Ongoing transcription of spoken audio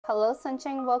Hello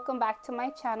Sunshine, welcome back to my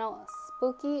channel,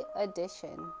 Spooky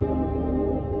Edition.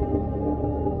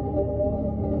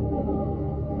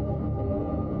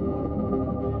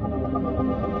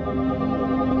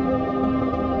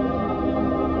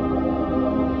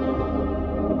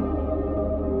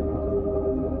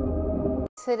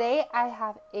 Today I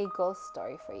have a ghost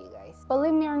story for you guys.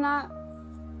 Believe me or not,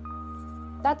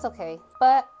 that's okay,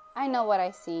 but I know what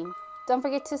I've seen. Don't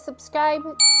forget to subscribe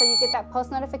so you get that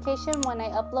post notification when I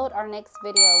upload our next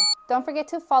video. Don't forget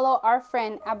to follow our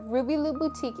friend at Ruby Lou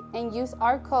Boutique and use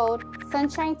our code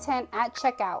Sunshine10 at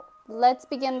checkout. Let's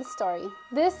begin the story.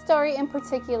 This story in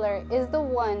particular is the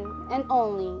one and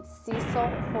only Cecil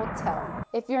Hotel.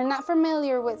 If you're not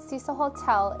familiar with Cecil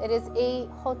Hotel, it is a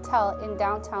hotel in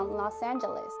downtown Los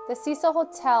Angeles. The Cecil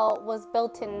Hotel was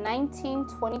built in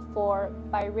 1924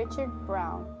 by Richard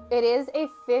Brown. It is a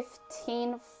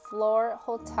 15-floor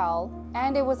hotel,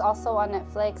 and it was also on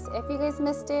Netflix. If you guys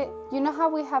missed it, you know how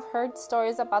we have heard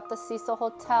stories about the Cecil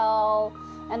Hotel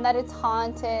and that it's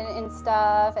haunted and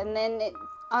stuff, and then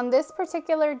on this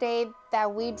particular day that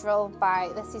we drove by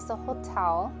the Cecil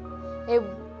Hotel,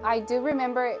 I do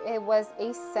remember it was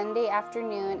a Sunday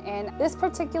afternoon, and this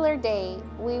particular day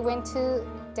we went to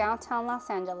downtown Los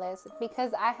Angeles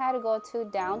because I had to go to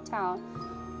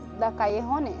downtown, the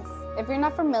Callejones. If you're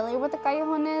not familiar with the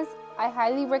Callejones, I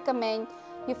highly recommend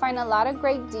you find a lot of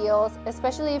great deals,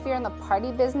 especially if you're in the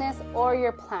party business or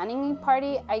you're planning a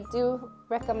party. I do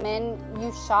recommend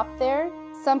you shop there.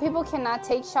 Some people cannot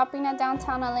take shopping at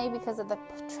downtown LA because of the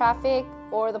traffic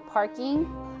or the parking.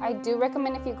 I do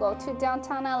recommend if you go to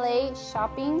downtown LA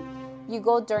shopping, you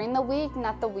go during the week,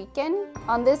 not the weekend.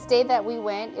 On this day that we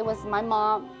went, it was my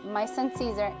mom, my son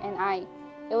Cesar, and I.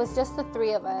 It was just the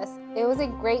three of us. It was a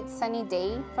great sunny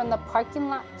day. From the parking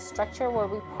lot structure where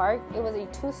we parked, it was a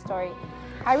 2-story.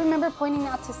 I remember pointing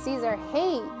out to Cesar,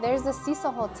 hey, there's the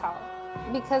Cecil Hotel,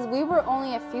 because we were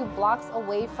only a few blocks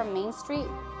away from Main Street,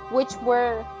 which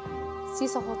where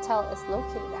Cecil Hotel is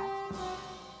located at.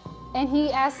 And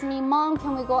he asked me, Mom,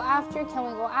 can we go after? Can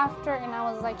we go after? And I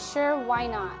was like, sure, why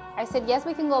not? I said, yes,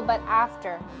 we can go, but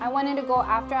after. I wanted to go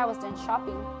after I was done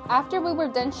shopping. After we were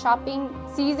done shopping,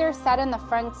 Cesar sat in the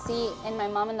front seat and my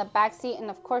mom in the back seat, and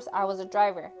of course I was a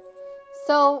driver.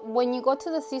 So when you go to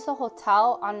the Cecil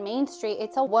Hotel on Main Street,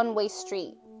 it's a one-way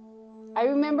street. I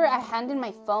remember I handed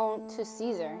my phone to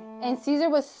Cesar, and Cesar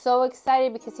was so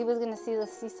excited because he was going to see the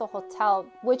Cecil Hotel,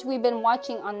 which we've been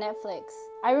watching on Netflix.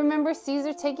 I remember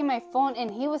Cesar taking my phone, and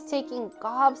he was taking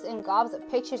gobs and gobs of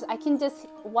pictures.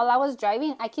 While I was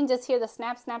driving, I can just hear the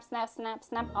snap, snap, snap, snap,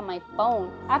 snap on my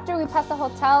phone. After we passed the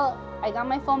hotel, I got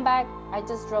my phone back. I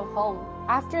just drove home.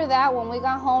 After that, when we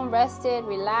got home, rested,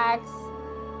 relaxed,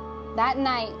 that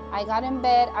night, I got in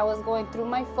bed. I was going through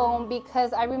my phone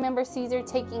because I remember Cesar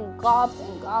taking gobs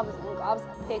and gobs and gobs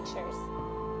of pictures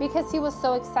because he was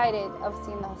so excited of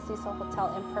seeing the Cecil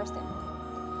Hotel in person.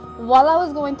 While I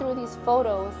was going through these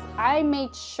photos, I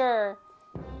made sure,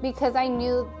 because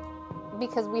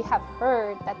we have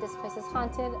heard that this place is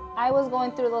haunted, I was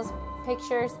going through those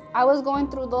pictures. I was going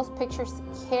through those pictures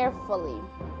carefully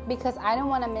because I didn't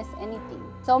want to miss anything.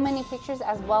 So many pictures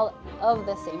as well of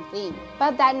the same theme.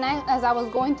 But that night, as I was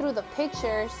going through the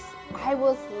pictures, I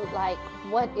was like,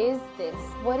 what is this?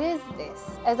 What is this?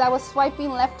 As I was swiping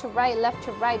left to right,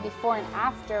 before and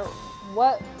after,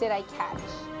 what did I catch?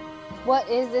 What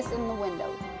is this in the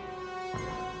window?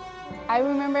 I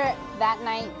remember that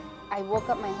night, I woke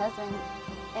up my husband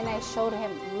and I showed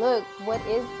him, look, what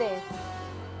is this?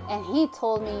 And he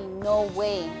told me, no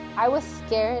way. I was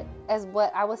scared as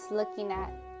what I was looking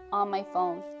at on my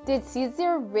phone. Did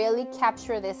Cesar really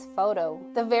capture this photo?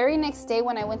 The very next day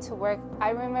when I went to work,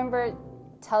 I remember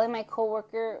telling my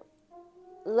coworker,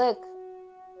 look,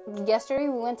 yesterday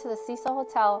we went to the Cecil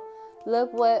Hotel.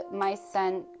 Look what my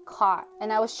son caught.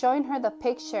 And I was showing her the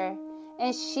picture,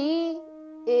 and she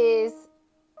is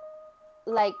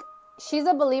like, she's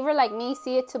a believer like me,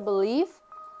 see it to believe.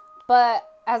 But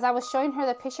as I was showing her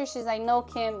the picture, she's like, no,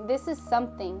 Kim, this is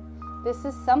something. This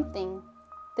is something.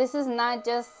 This is not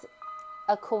just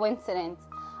a coincidence.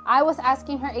 I was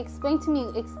asking her, explain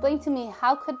to me,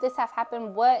 how could this have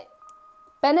happened? What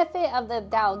benefit of the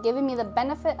doubt, giving me the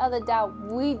benefit of the doubt,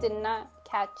 we did not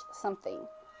catch something,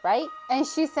 right? And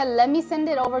she said, let me send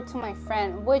it over to my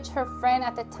friend, which her friend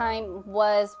at the time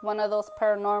was one of those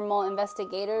paranormal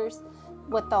investigators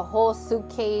with the whole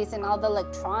suitcase and all the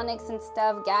electronics and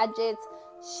stuff, gadgets.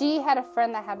 She had a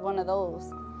friend that had one of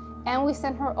those, and we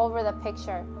sent her over the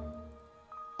picture.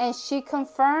 And she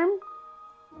confirmed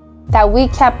that we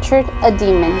captured a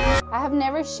demon. I have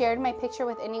never shared my picture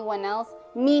with anyone else,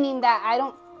 meaning that I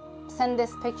don't send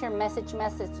this picture message.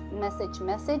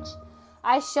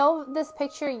 I show this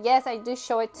picture, yes, I do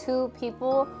show it to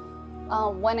people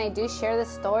when I do share the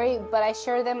story, but I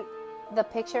share them the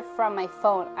picture from my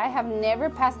phone. I have never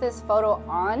passed this photo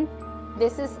on.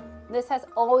 This has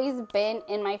always been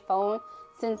in my phone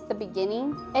since the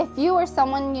beginning. If you or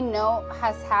someone you know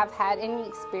have had any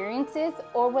experiences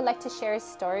or would like to share a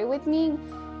story with me,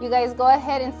 you guys go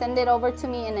ahead and send it over to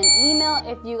me in an email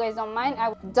if you guys don't mind.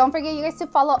 Don't forget, you guys, to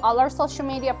follow all our social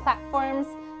media platforms: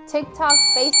 TikTok,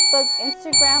 Facebook,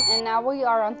 Instagram, and now we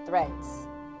are on Threads.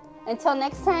 Until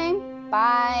next time,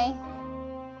 bye.